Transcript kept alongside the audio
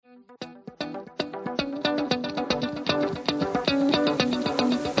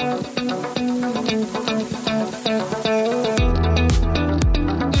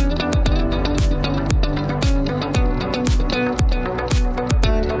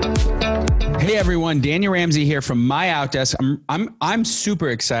Hey everyone, Daniel Ramsey here from My Outdesk. I'm super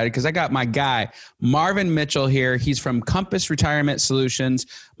excited because I got my guy Marvin Mitchell here. He's from Compass Retirement Solutions.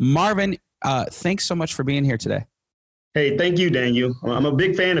 Marvin, thanks so much for being here today. Hey, thank you, Daniel. I'm a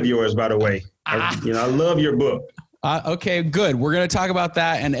big fan of yours, by the way. I love your book. Okay, good. We're going to talk about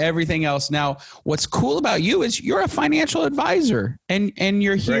that and everything else. Now, what's cool about you is you're a financial advisor and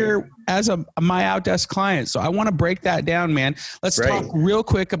you're here as a My Outdesk client. So I want to break that down, man. Let's talk real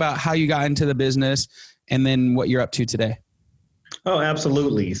quick about how you got into the business and then what you're up to today. Oh,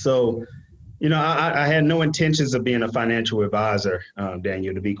 absolutely. So, I had no intentions of being a financial advisor,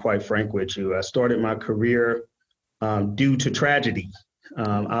 Daniel, to be quite frank with you. I started my career due to tragedy.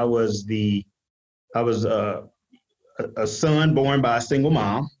 I was a son born by a single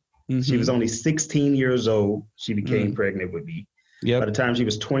mom. Mm-hmm. She was only 16 years old. She became pregnant with me. Yep. By the time she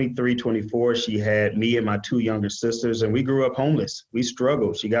was 23, 24, she had me and my two younger sisters, and we grew up homeless. We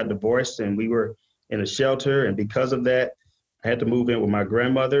struggled. She got divorced, and we were in a shelter. And because of that, I had to move in with my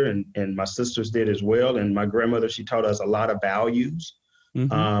grandmother, and my sisters did as well. And my grandmother, she taught us a lot of values.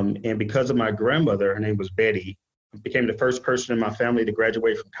 Mm-hmm. And because of my grandmother, her name was Betty, I became the first person in my family to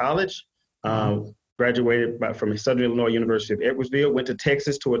graduate from college. Graduated from Southern Illinois University of Edwardsville, went to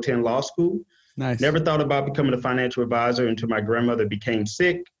Texas to attend law school. Nice. Never thought about becoming a financial advisor until my grandmother became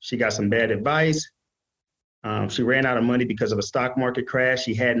sick. She got some bad advice. She ran out of money because of a stock market crash.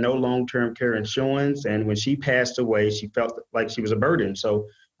 She had no long-term care insurance. And when she passed away, she felt like she was a burden. So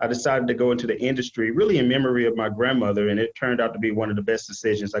I decided to go into the industry really in memory of my grandmother. And it turned out to be one of the best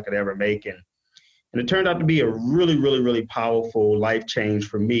decisions I could ever make. And it turned out to be a really, really, really powerful life change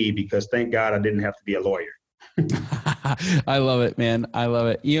for me because thank God I didn't have to be a lawyer. I love it, man. I love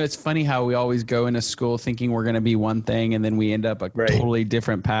it. It's funny how we always go into school thinking we're going to be one thing and then we end up a totally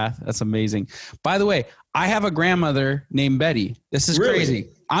different path. That's amazing. By the way, I have a grandmother named Betty. This is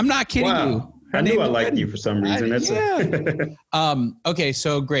crazy. I'm not kidding you. I knew I liked you for some reason. Okay,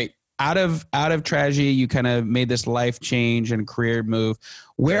 so great. Out of tragedy, you kind of made this life change and career move.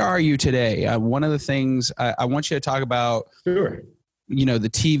 Where are you today? One of the things I want you to talk about, the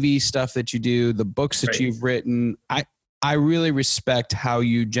TV stuff that you do, the books that you've written. I really respect how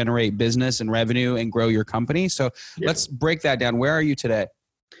you generate business and revenue and grow your company. So let's break that down. Where are you today?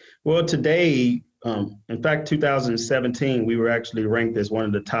 Well, today, in fact, 2017, we were actually ranked as one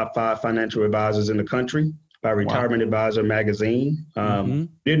of the top 5 financial advisors in the country by Retirement Advisor magazine.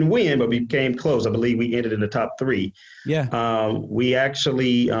 Didn't win, but we came close. I believe we ended in the top 3. Yeah. We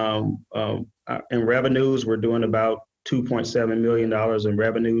actually, in revenues, we're doing about $2.7 million in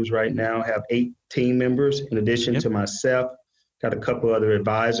revenues right now, have 8 team members in addition to myself. Got a couple other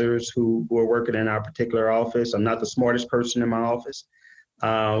advisors who are working in our particular office. I'm not the smartest person in my office.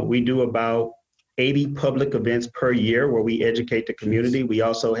 We do about 80 public events per year where we educate the community. We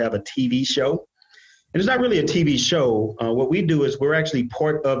also have a TV show. And it's not really a TV show. What we do is we're actually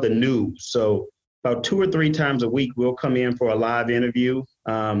part of the news. So about 2 or 3 times a week, we'll come in for a live interview.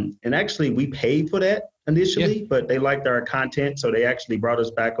 And actually, we paid for that initially, but they liked our content. So they actually brought us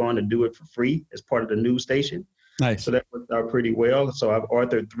back on to do it for free as part of the news station. Nice. So that worked out pretty well. So I've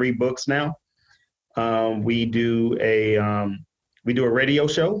authored 3 books now. We do a radio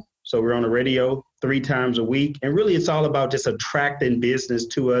show. So we're on the radio 3 times a week. And really, it's all about just attracting business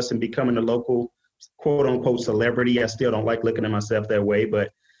to us and becoming a local quote unquote celebrity. I still don't like looking at myself that way,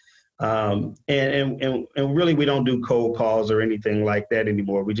 but and really we don't do cold calls or anything like that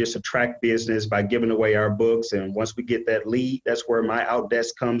anymore. We just attract business by giving away our books. And once we get that lead, that's where My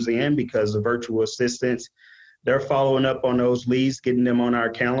Outdesk comes in, because the virtual assistants, they're following up on those leads, getting them on our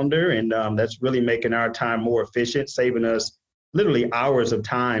calendar. And that's really making our time more efficient, saving us literally hours of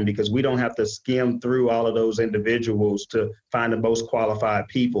time because we don't have to skim through all of those individuals to find the most qualified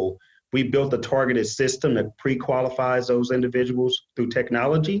people. We built a targeted system that pre-qualifies those individuals through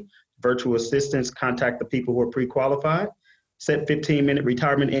technology. Virtual assistants contact the people who are pre-qualified, set 15-minute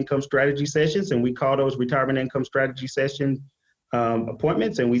retirement income strategy sessions, and we call those retirement income strategy session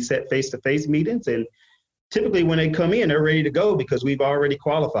appointments, and we set face-to-face meetings. And typically when they come in, they're ready to go because we've already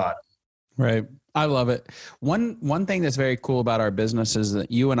qualified them. Right. I love it. One thing that's very cool about our business is that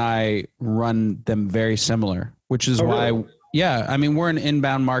you and I run them very similar, which is why... Really? Yeah. I mean, we're an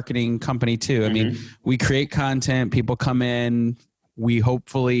inbound marketing company too. I mean, we create content, people come in, we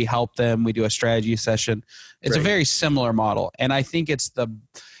hopefully help them. We do a strategy session. It's a very similar model. And I think it's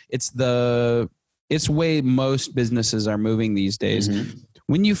way most businesses are moving these days.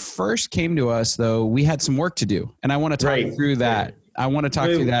 When you first came to us though, we had some work to do. And I want to talk through that. I want to talk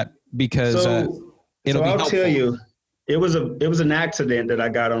through that because it'll be helpful. I'll tell you, it was an accident that I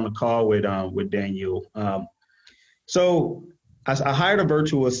got on the call with Daniel. So I hired a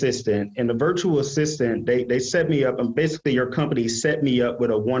virtual assistant, and the virtual assistant, they set me up, and basically your company set me up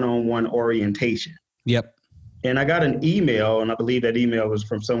with a one-on-one orientation. Yep. And I got an email, and I believe that email was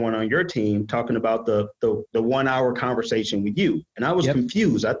from someone on your team talking about the 1 hour conversation with you. And I was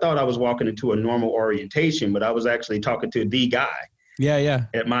confused. I thought I was walking into a normal orientation, but I was actually talking to the guy. Yeah.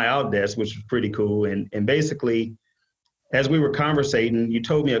 At my outdesk, which was pretty cool. And basically, as we were conversating, you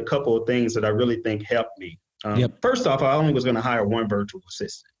told me a couple of things that I really think helped me. First off, I only was going to hire one virtual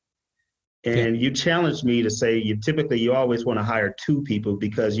assistant. And you challenged me to say you always want to hire two people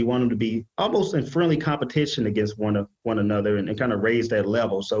because you want them to be almost in friendly competition against one another and kind of raise that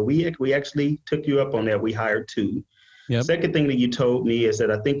level. So we actually took you up on that. We hired two. Yep. Second thing that you told me is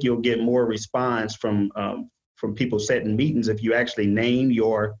that I think you'll get more response from people setting meetings if you actually name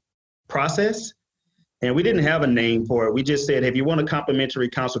your process. And we didn't have a name for it. We just said, if you want a complimentary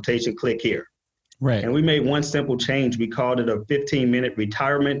consultation, click here. Right. And we made one simple change. We called it a 15-minute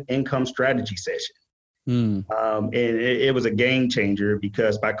retirement income strategy session. And it was a game changer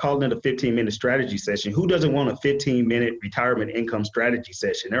because by calling it a 15-minute strategy session, who doesn't want a 15-minute retirement income strategy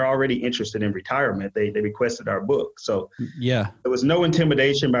session? They're already interested in retirement. They requested our book. So there was no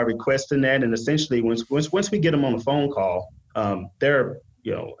intimidation by requesting that. And essentially, once we get them on the phone call, they're,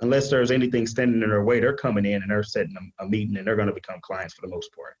 unless there's anything standing in their way, they're coming in and they're setting a meeting and they're going to become clients for the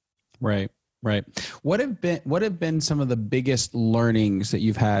most part. Right. What have been some of the biggest learnings that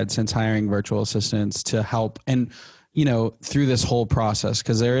you've had since hiring virtual assistants to help and, through this whole process?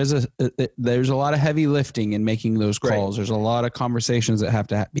 Because there's a lot of heavy lifting in making those calls. Right. There's a lot of conversations that have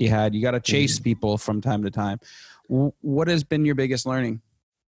to be had. You got to chase people from time to time. What has been your biggest learning?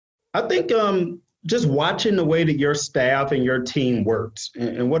 I think just watching the way that your staff and your team works.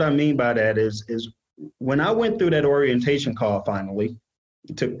 And what I mean by that is when I went through that orientation call finally,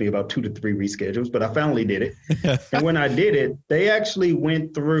 it took me about 2 to 3 reschedules, but I finally did it. And when I did it, they actually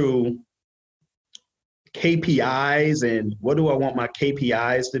went through KPIs and what do I want my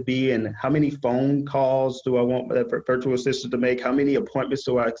KPIs to be and how many phone calls do I want that virtual assistant to make? How many appointments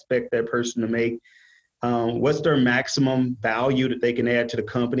do I expect that person to make? What's their maximum value that they can add to the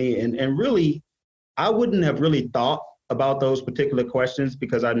company? And really, I wouldn't have really thought about those particular questions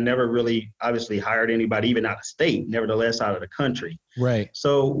because I never really obviously hired anybody even out of state, nevertheless out of the country. Right.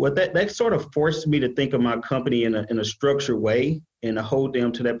 So what that sort of forced me to think of my company in a structured way and to hold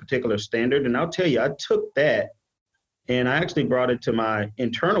them to that particular standard. And I'll tell you, I took that and I actually brought it to my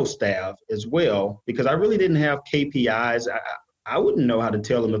internal staff as well because I really didn't have KPIs. I wouldn't know how to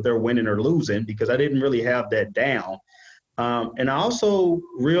tell them if they're winning or losing because I didn't really have that down. And I also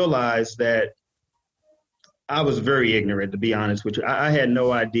realized that I was very ignorant, to be honest with you. I had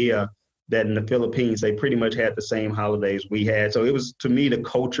no idea that in the Philippines, they pretty much had the same holidays we had. So it was, to me, the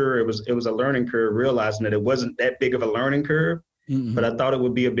culture, it was a learning curve, realizing that it wasn't that big of a learning curve, but I thought it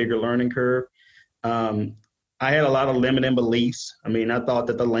would be a bigger learning curve. I had a lot of limiting beliefs. I mean, I thought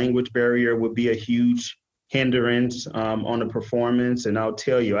that the language barrier would be a huge hindrance on the performance. And I'll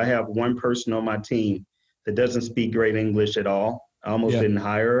tell you, I have one person on my team that doesn't speak great English at all. I almost didn't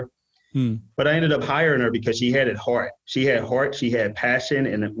hire her. But I ended up hiring her because she had heart. She had heart, she had passion.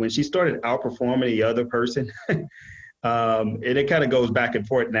 And when she started outperforming the other person, and it kind of goes back and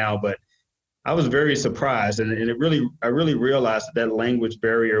forth now, but I was very surprised. And I really realized that language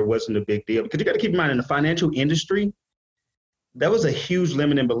barrier wasn't a big deal because you got to keep in mind in the financial industry, that was a huge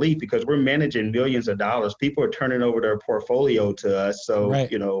limiting belief because we're managing millions of dollars. People are turning over their portfolio to us. So,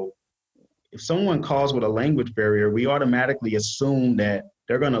 if someone calls with a language barrier, we automatically assume that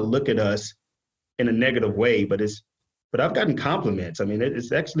they're going to look at us in a negative way, but I've gotten compliments. I mean,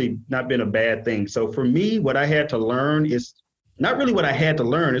 it's actually not been a bad thing. So for me, what I had to learn is not really what I had to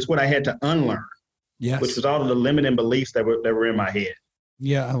learn, it's what I had to unlearn, which was all of the limiting beliefs that were in my head.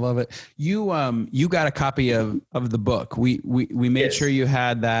 Yeah, I love it. You got a copy of the book. We made sure you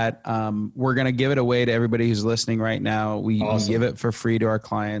had that. We're going to give it away to everybody who's listening right now. We give it for free to our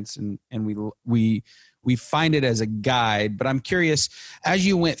clients and we find it as a guide, but I'm curious, as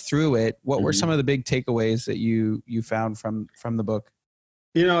you went through it, what were some of the big takeaways that you found from the book?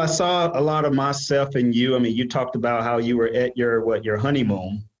 I saw a lot of myself in you. I mean, you talked about how you were at your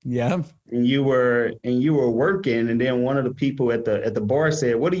honeymoon. Yeah. And you were working, and then one of the people at the bar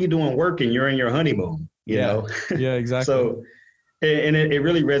said, "What are you doing working? You're in your honeymoon." You know? Yeah, exactly. So, and it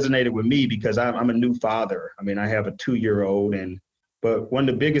really resonated with me because I'm a new father. I mean, I have a 2-year-old, but one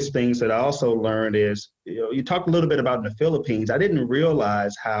of the biggest things that I also learned is, you talked a little bit about in the Philippines. I didn't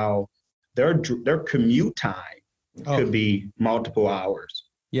realize how their commute time could be multiple hours.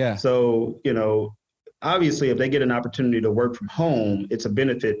 Yeah. So, obviously, if they get an opportunity to work from home, it's a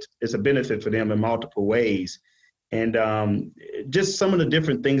benefit for them in multiple ways. And just some of the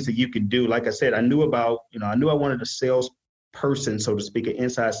different things that you could do. Like I said, I knew I wanted a salesperson, so to speak, an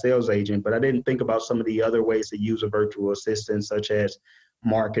inside sales agent, but I didn't think about some of the other ways to use a virtual assistant, such as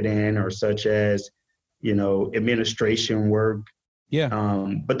marketing or such as, administration work. Yeah.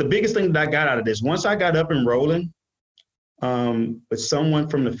 But the biggest thing that I got out of this, once I got up and rolling with someone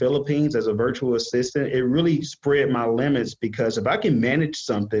from the Philippines as a virtual assistant, it really spread my limits, because if I can manage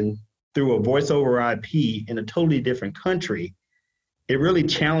something through a voice over IP in a totally different country, it really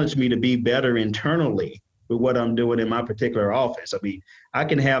challenged me to be better internally with what I'm doing in my particular office. I mean, I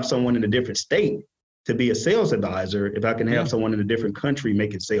can have someone in a different state to be a sales advisor if I can have someone in a different country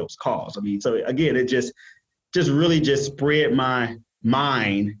making sales calls. I mean, so again, it just really spread my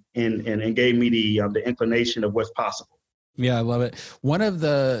mind and gave me the inclination of what's possible. Yeah, I love it. One of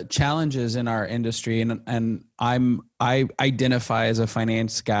the challenges in our industry, and I identify as a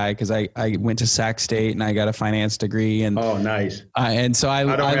finance guy because I went to Sac State and I got a finance degree. And oh, nice. And so I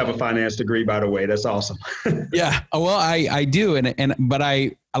don't have a finance degree, by the way. That's awesome. Yeah, well, I do, but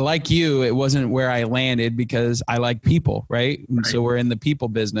I like you. It wasn't where I landed because I like people, right? And so we're in the people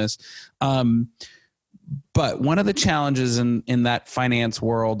business. But one of the challenges in that finance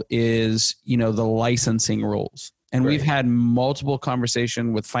world is, the licensing rules. And we've had multiple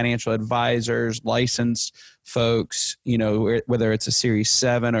conversations with financial advisors, licensed folks, whether it's a Series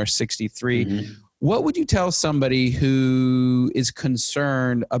 7 or 63. Mm-hmm. What would you tell somebody who is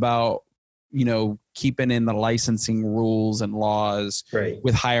concerned about, keeping in the licensing rules and laws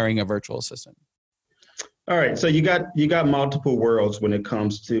with hiring a virtual assistant? All right. So you got multiple worlds when it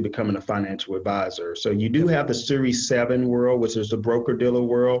comes to becoming a financial advisor. So you do have the Series 7 world, which is the broker-dealer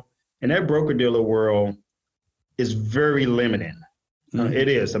world. And that broker-dealer world is very limiting. Mm-hmm. It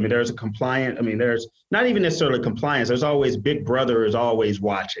is. I mean, there's there's not even necessarily compliance. There's always Big Brother is always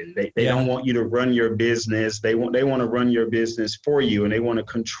watching. They don't want you to run your business. They want to run your business for you, and they want to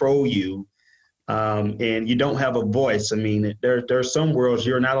control you. And you don't have a voice. I mean, there's some worlds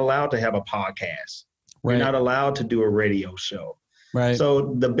you're not allowed to have a podcast. Right. You're not allowed to do a radio show. Right.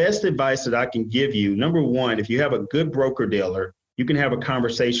 So the best advice that I can give you, number one, if you have a good broker dealer, you can have a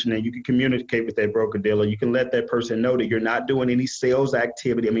conversation and you can communicate with that broker dealer. You can let that person know that you're not doing any sales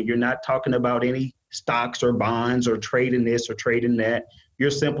activity. I mean, you're not talking about any stocks or bonds or trading this or trading that.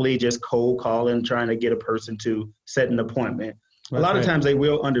 You're simply just cold calling, trying to get a person to set an appointment. Right. A lot of times they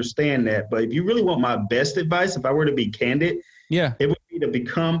will understand that. But if you really want my best advice, if I were to be candid, it would be to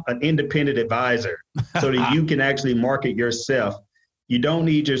become an independent advisor so that you can actually market yourself. You don't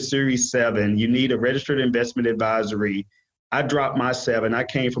need your Series 7. You need a registered investment advisory. I dropped my 7. I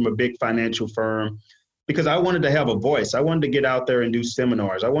came from a big financial firm because I wanted to have a voice. I wanted to get out there and do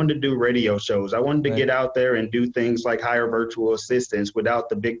seminars. I wanted to do radio shows. I wanted to get out there and do things like hire virtual assistants without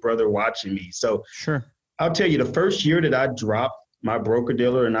the Big Brother watching me. So I'll tell you, the first year that I dropped my broker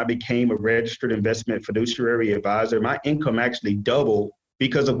dealer and I became a registered investment fiduciary advisor, my income actually doubled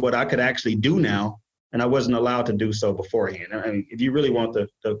because of what I could actually do now. And I wasn't allowed to do so beforehand. I mean, if you really want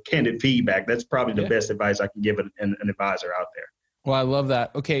the candid feedback, that's probably the best advice I can give an advisor out there. Well, I love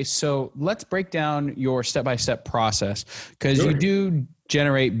that. Okay, so let's break down your step-by-step process, because you do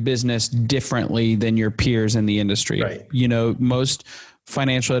generate business differently than your peers in the industry. Right. Most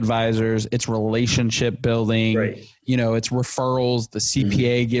financial advisors, it's relationship building, it's referrals. The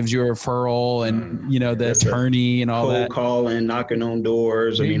CPA gives you a referral and, the attorney and all that. Cold calling, knocking on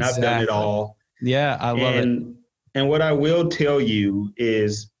doors. I mean, I've done it all. Yeah, I love it. And what I will tell you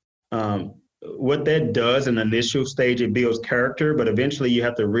is what that does in the initial stage, it builds character, but eventually you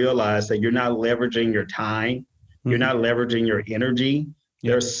have to realize that you're not leveraging your time. Mm-hmm. You're not leveraging your energy.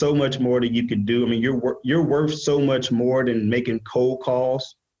 Yep. There's so much more that you can do. I mean, you're worth so much more than making cold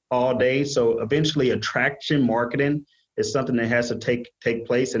calls all day. So eventually attraction marketing is something that has to take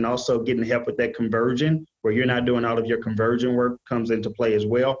place, and also getting help with that conversion where you're not doing all of your conversion work comes into play as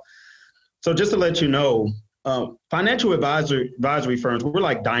well. So just to let you know, financial advisory firms, we're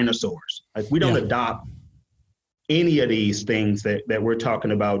like dinosaurs. Like we don't adopt any of these things that we're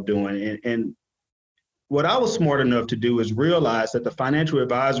talking about doing. And what I was smart enough to do is realize that the financial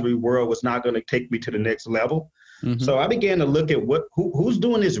advisory world was not going to take me to the next level. Mm-hmm. So I began to look at who's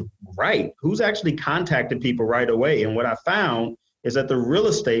doing this right, who's actually contacting people right away. And what I found is that the real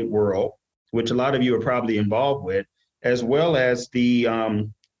estate world, which a lot of you are probably involved with, as well as the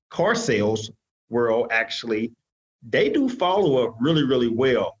car sales world, actually, they do follow up really, really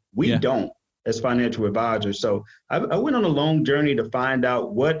well. We don't as financial advisors. So I went on a long journey to find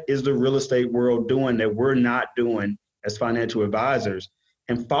out what is the real estate world doing that we're not doing as financial advisors.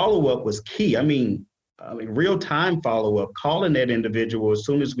 And follow-up was key. I mean, real-time follow-up, calling that individual as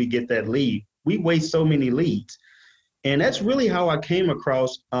soon as we get that lead. We waste so many leads. And that's really how I came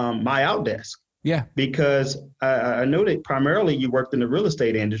across My Outdesk. Yeah. Because I know that primarily you worked in the real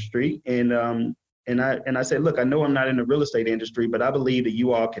estate industry, and I said, look, I know I'm not in the real estate industry, but I believe that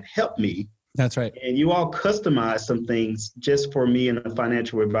you all can help me. That's right. And you all customize some things just for me in the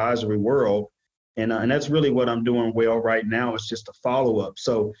financial advisory world. And that's really what I'm doing well right now. It's just a follow-up.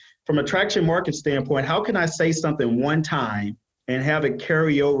 So from a traction market standpoint, how can I say something one time and have it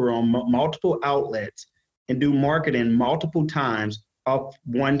carry over on multiple outlets and do marketing multiple times off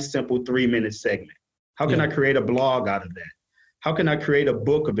one simple 3-minute segment? How can I create a blog out of that? How can I create a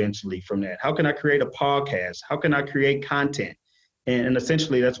book eventually from that? How can I create a podcast? How can I create content? And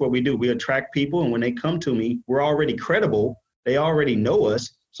essentially that's what we do. We attract people, and when they come to me, we're already credible. They already know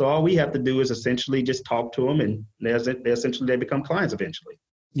us. So all we have to do is essentially just talk to them, and they become clients eventually.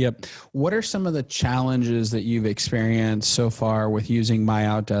 Yep. What are some of the challenges that you've experienced so far with using My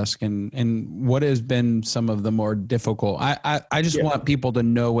Outdesk, and what has been some of the more difficult? I just want people to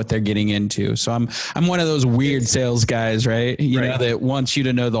know what they're getting into. So I'm one of those weird sales guys, right? You know, that wants you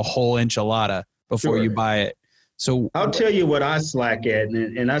to know the whole enchilada before you buy it. So I'll tell you what I slack at,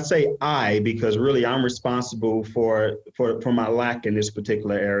 and I say I because really I'm responsible for my lack in this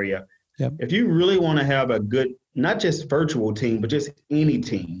particular area. Yep. If you really want to have a good, not just virtual team, but just any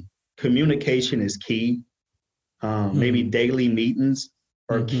team, communication is key. Maybe daily meetings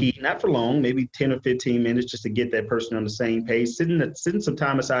are key, not for long, maybe 10 or 15 minutes just to get that person on the same page. Sitting some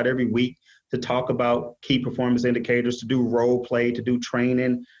time aside every week to talk about key performance indicators, to do role play, to do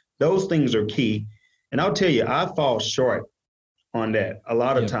training. Those things are key. And I'll tell you, I fall short on that a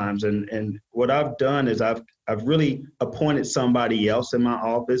lot of times. And what I've done is I've really appointed somebody else in my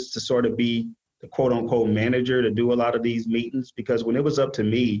office to sort of be the quote unquote manager to do a lot of these meetings, because when it was up to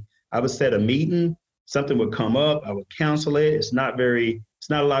me, I would set a meeting, something would come up, I would cancel it. It's not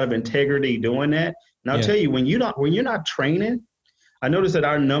a lot of integrity doing that. And I'll tell you, when you're not training, I noticed that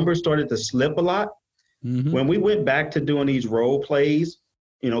our numbers started to slip a lot. When we went back to doing these role plays,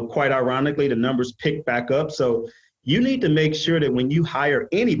 quite ironically, the numbers picked back up. So you need to make sure that when you hire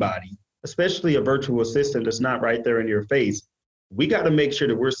anybody, especially a virtual assistant that's not right there in your face, we got to make sure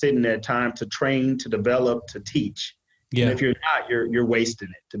that we're sitting that time to train, to develop, to teach. Yeah. And if you're not, you're wasting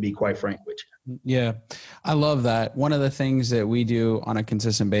it, to be quite frank with you. Yeah. I love that. One of the things that we do on a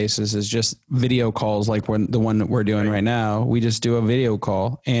consistent basis is just video calls, like the one that we're doing right now. We just do a video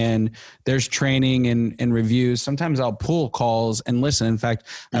call, and there's training and reviews. Sometimes I'll pull calls and listen. In fact,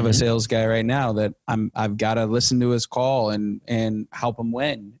 I have a sales guy right now that I've got to listen to his call and help him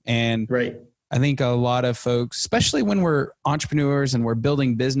win. And I think a lot of folks, especially when we're entrepreneurs and we're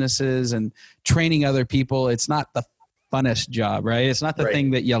building businesses and training other people, it's not the funnest job, right? It's not the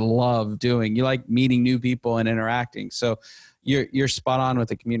thing that you love doing. You like meeting new people and interacting. So you're spot on with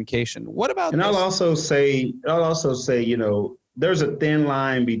the communication. What about I'll also say, there's a thin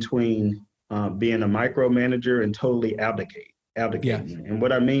line between being a micromanager and totally abdicating. Yeah. And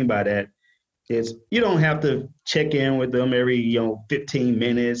what I mean by that is you don't have to check in with them every 15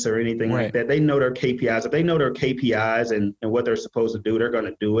 minutes or anything like that. They know their KPIs. If they know their KPIs and what they're supposed to do, they're going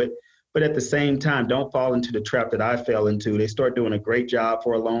to do it. But at the same time, don't fall into the trap that I fell into. They start doing a great job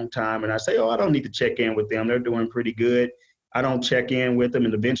for a long time, and I say, I don't need to check in with them. They're doing pretty good. I don't check in with them,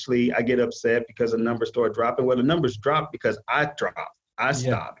 and eventually I get upset because the numbers start dropping. Well, the numbers drop because I dropped. I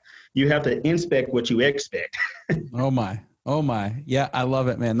stopped. You have to inspect what you expect. Oh my. Yeah, I love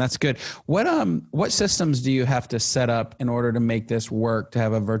it, man. That's good. What systems do you have to set up in order to make this work, to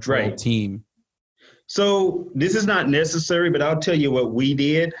have a virtual team? So this is not necessary, but I'll tell you what we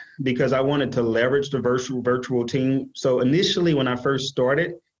did, because I wanted to leverage the virtual team. So initially when I first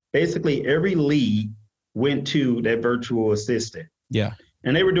started, basically every lead went to that virtual assistant. Yeah.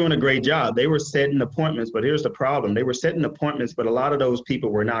 And they were doing a great job. They were setting appointments, but here's the problem. They were setting appointments, but a lot of those people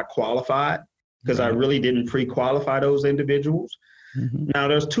were not qualified, because I really didn't pre-qualify those individuals. Now,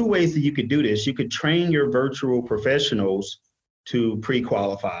 there's two ways that you could do this. You could train your virtual professionals to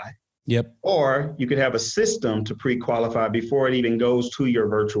pre-qualify. Yep. Or you could have a system to pre-qualify before it even goes to your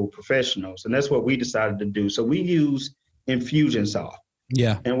virtual professionals. And that's what we decided to do. So we use Infusionsoft.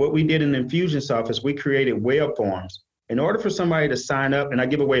 Yeah. And what we did in Infusionsoft is we created web forms. In order for somebody to sign up, and I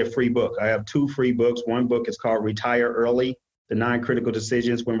give away a free book. I have 2 free books. One book is called Retire Early, The 9 Critical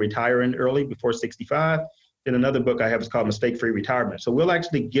Decisions When Retiring Early Before 65. Then another book I have is called Mistake-Free Retirement. So we'll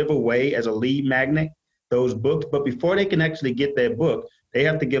actually give away as a lead magnet those books. But before they can actually get that book, they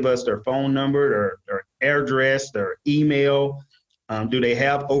have to give us their phone number, their address, their email. Do they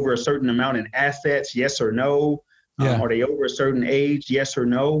have over a certain amount in assets? Yes or no? Are they over a certain age? Yes or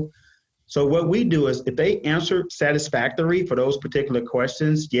no? So what we do is if they answer satisfactory for those particular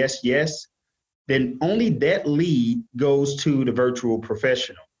questions, yes, then only that lead goes to the virtual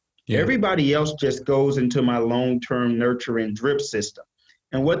professional. Yeah. Everybody else just goes into my long-term nurturing drip system.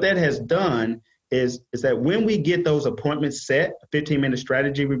 And what that has done is that when we get those appointments set, 15-minute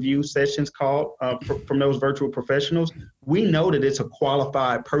strategy review sessions called from those virtual professionals, we know that it's a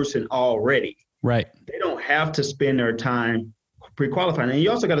qualified person already. Right. They don't have to spend their time pre-qualifying. And you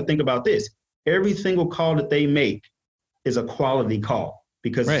also got to think about this. Every single call that they make is a quality call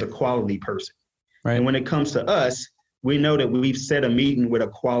because It's a quality person. Right. And when it comes to us, we know that we've set a meeting with a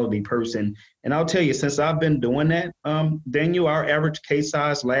quality person. And I'll tell you, since I've been doing that, Daniel, our average case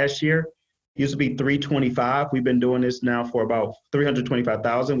size last year used to be 325. We've been doing this now for about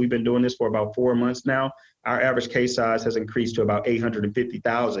 325,000. We've been doing this for about 4 months now. Our average case size has increased to about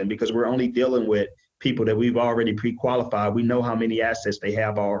 850,000 because we're only dealing with people that we've already pre-qualified. We know how many assets they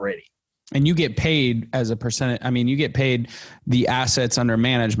have already. And you get paid as a percentage. I mean, you get paid the assets under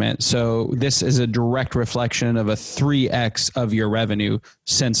management. So this is a direct reflection of a 3X of your revenue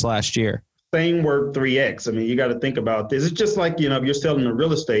since last year. Same word, 3X. I mean, you got to think about this. It's just like, if you're selling a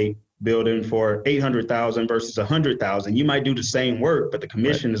real estate building for 800,000 versus 100,000, you might do the same work, but the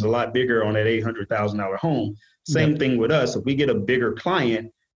commission is a lot bigger on that $800,000 home. Same thing with us. If we get a bigger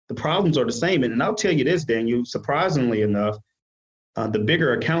client, the problems are the same. And I'll tell you this, Daniel, surprisingly enough, the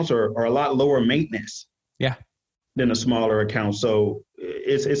bigger accounts are a lot lower maintenance than a smaller account. So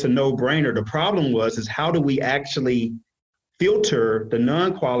it's a no-brainer. The problem is how do we actually filter the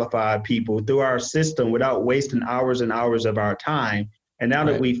non-qualified people through our system without wasting hours and hours of our time? And now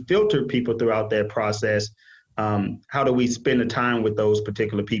that we filter people throughout that process, how do we spend the time with those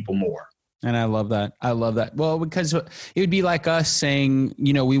particular people more? And I love that. I love that. Well, because it would be like us saying,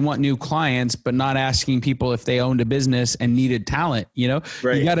 we want new clients, but not asking people if they owned a business and needed talent, You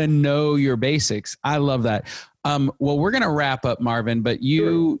got to know your basics. I love that. Well, we're going to wrap up, Marvin, but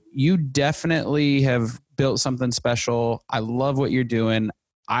you definitely have built something special. I love what you're doing.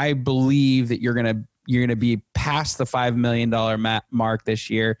 I believe that you're going to be past the $5 million mark this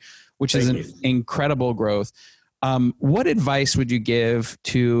year, which is an incredible growth. What advice would you give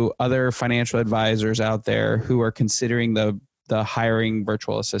to other financial advisors out there who are considering the hiring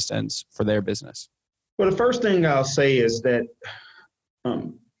virtual assistants for their business? Well, the first thing I'll say is that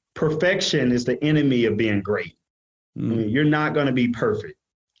perfection is the enemy of being great. I mean, you're not going to be perfect.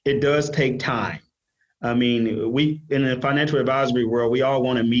 It does take time. I mean, we in the financial advisory world, we all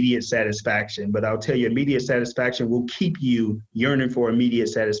want immediate satisfaction, but I'll tell you, immediate satisfaction will keep you yearning for immediate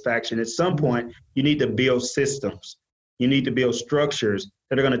satisfaction. At some point, you need to build systems. You need to build structures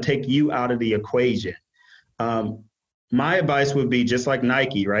that are going to take you out of the equation. My advice would be just like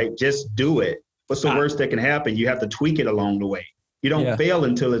Nike, right? Just do it. What's the worst that can happen? You have to tweak it along the way. You don't fail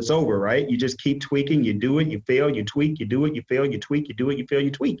until it's over, right? You just keep tweaking. You do it, you fail, you tweak, you do it, you fail, you tweak, you do it, you fail,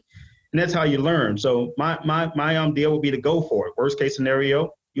 you tweak. And that's how you learn. So my deal would be to go for it. Worst case scenario,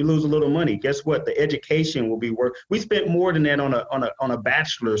 you lose a little money. Guess what? The education will be worth. We spent more than that on a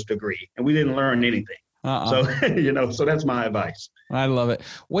bachelor's degree, and we didn't learn anything. So so that's my advice. I love it.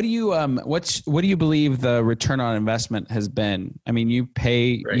 What do you what do you believe the return on investment has been? I mean, you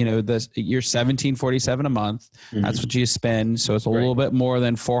pay you're $17.47 a month. Mm-hmm. That's what you spend. So it's a little bit more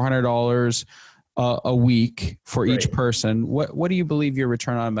than $400 a week for each person. What do you believe your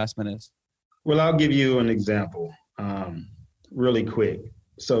return on investment is? Well, I'll give you an example really quick.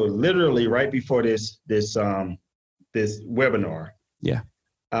 So literally right before this webinar,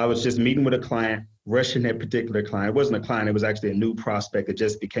 I was just meeting with a client, rushing that particular client. It wasn't a client. It was actually a new prospect that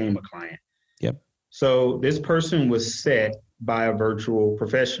just became a client. Yep. So this person was set by a virtual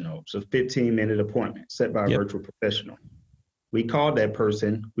professional. So 15-minute appointment set by a virtual professional. We called that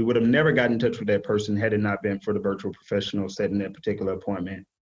person. We would have never gotten in touch with that person had it not been for the virtual professional setting that particular appointment.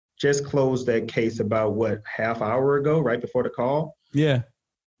 Just closed that case about half hour ago, right before the call. Yeah.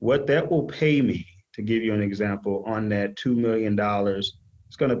 What that will pay me, to give you an example, on that $2 million,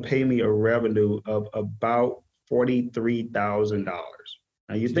 it's going to pay me a revenue of about $43,000.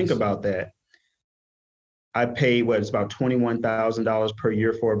 Now you think about that. I pay it's about $21,000 per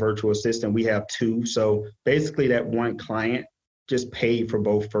year for a virtual assistant. We have two. So basically that one client just paid for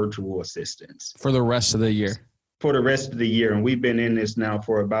both virtual assistants. For the rest of the year. For the rest of the year. And we've been in this now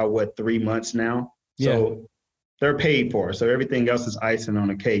for about 3 months now. So they're paid for. So everything else is icing on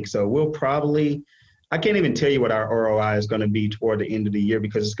the cake. So we'll probably, I can't even tell you what our ROI is going to be toward the end of the year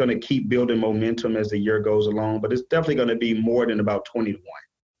because it's going to keep building momentum as the year goes along, but it's definitely going to be more than about 20 to 1.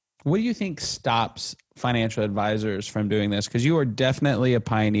 What do you think stops financial advisors from doing this? Because you are definitely a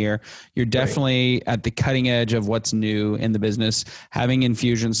pioneer. You're definitely at the cutting edge of what's new in the business, having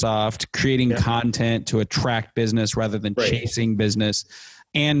Infusionsoft, creating content to attract business rather than chasing business.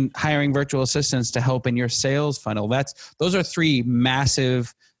 and hiring virtual assistants to help in your sales funnel. Those are three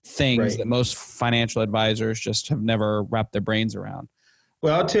massive things that most financial advisors just have never wrapped their brains around.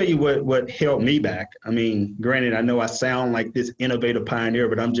 Well, I'll tell you what held me back. I mean, granted, I know I sound like this innovative pioneer,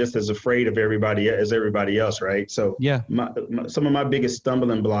 but I'm just as afraid of everybody else, right? So yeah, some of my biggest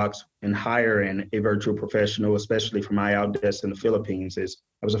stumbling blocks in hiring a virtual professional, especially for my outdesk in the Philippines, is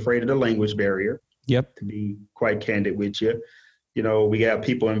I was afraid of the language barrier. Yep. To be quite candid with you. You know, we got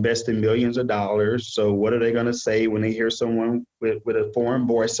people investing millions of dollars. So what are they going to say when they hear someone with a foreign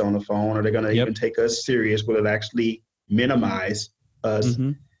voice on the phone? Are they going to even take us serious? Will it actually minimize us?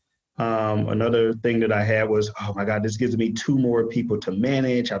 Another thing that I had was, oh my God, this gives me 2 more people to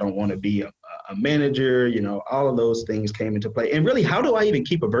manage. I don't want to be a manager. You know, all of those things came into play. And really, how do I even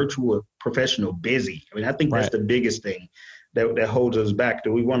keep a virtual professional busy? I mean, I think that's the biggest thing that holds us back.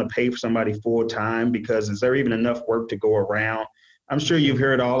 Do we want to pay for somebody full time? Because is there even enough work to go around? I'm sure you've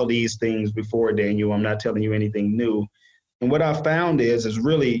heard all of these things before, Daniel. I'm not telling you anything new. And what I found is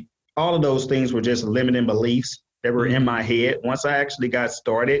really all of those things were just limiting beliefs that were in my head. Once I actually got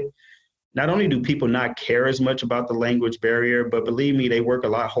started, not only do people not care as much about the language barrier, but believe me, they work a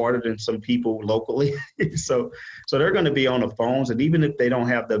lot harder than some people locally. So they're going to be on the phones, and even if they don't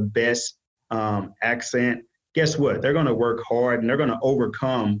have the best accent, guess what? They're going to work hard, and they're going to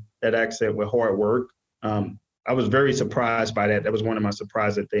overcome that accent with hard work. I was very surprised by that. That was one of my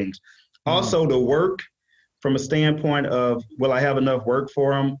surprising things. Also, the work from a standpoint of, will I have enough work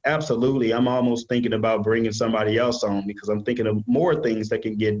for them? Absolutely. I'm almost thinking about bringing somebody else on because I'm thinking of more things that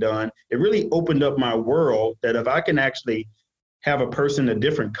can get done. It really opened up my world that if I can actually have a person in a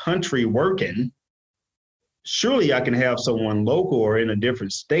different country working, surely I can have someone local or in a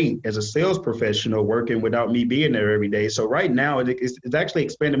different state as a sales professional working without me being there every day. So right now, it's actually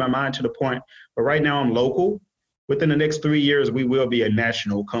expanded my mind to the point where right now I'm local. Within the next 3 years, we will be a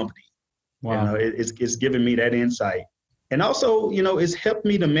national company. Wow. You know, it's given me that insight. And also, you know, it's helped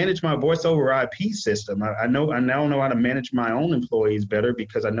me to manage my voice over IP system. I now know how to manage my own employees better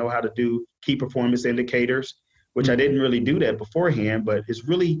because I know how to do key performance indicators, which I didn't really do that beforehand, but it's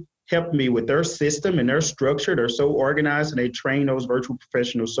really helped me with their system and their structure. They're so organized and they train those virtual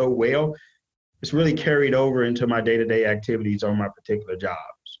professionals so well. It's really carried over into my day-to-day activities on my particular jobs.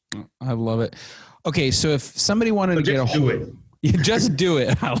 I love it. Okay, so if somebody wanted to get a hold of you, just do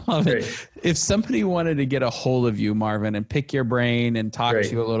it. I love it. If somebody wanted to get a hold of you, Marvin, and pick your brain and talk to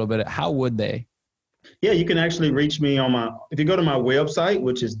you a little bit, how would they? Yeah, you can actually reach me on if you go to my website,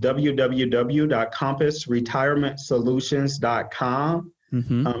 which is www.compassretirementsolutions.com.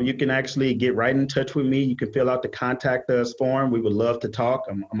 You can actually get right in touch with me. You can fill out the contact us form. We would love to talk.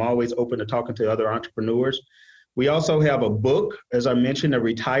 I'm always open to talking to other entrepreneurs. We also have a book, as I mentioned,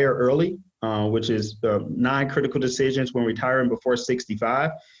 Retire Early, which is 9 critical decisions when retiring before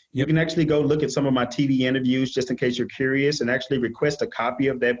 65. You can actually go look at some of my TV interviews just in case you're curious and actually request a copy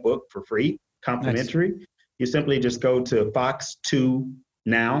of that book for free, complimentary. Nice. You simply just go to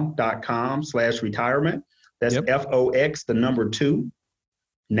fox2now.com/retirement. That's FOX, the number 2,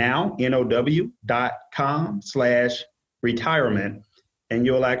 now, NOW.com/retirement. And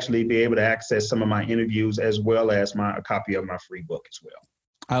you'll actually be able to access some of my interviews as well as a copy of my free book as well.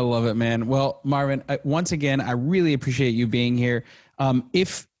 I love it, man. Well, Marvin, once again, I really appreciate you being here.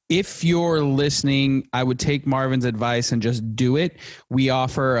 If you're listening, I would take Marvin's advice and just do it. We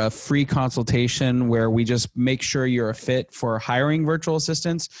offer a free consultation where we just make sure you're a fit for hiring virtual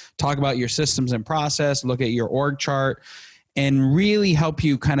assistants, talk about your systems and process, look at your org chart, and really help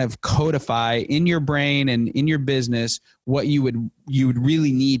you kind of codify in your brain and in your business what you would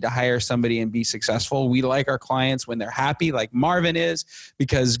really need to hire somebody and be successful. We like our clients when they're happy, like Marvin is,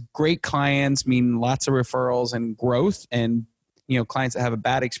 because great clients mean lots of referrals and growth. And you know, clients that have a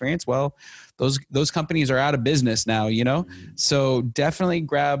bad experience, well, those companies are out of business now, you know? So definitely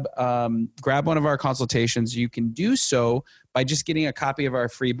grab one of our consultations. You can do so by just getting a copy of our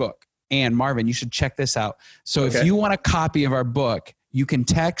free book. And Marvin, you should check this out. So if you want a copy of our book, you can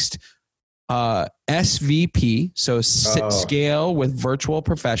text SVP, so Scale with Virtual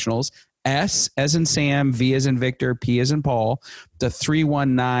Professionals, S as in Sam, V as in Victor, P as in Paul, to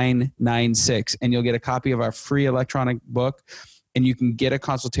 31996. And you'll get a copy of our free electronic book. And you can get a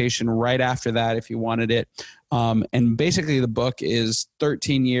consultation right after that if you wanted it. And basically the book is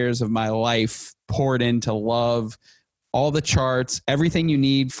 13 years of my life poured into love, all the charts, everything you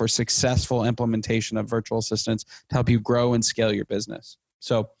need for successful implementation of virtual assistants to help you grow and scale your business.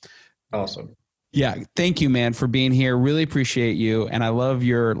 So awesome. Yeah. Thank you, man, for being here. Really appreciate you. And I love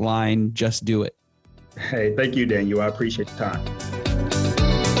your line, just do it. Hey, thank you, Daniel. I appreciate the time.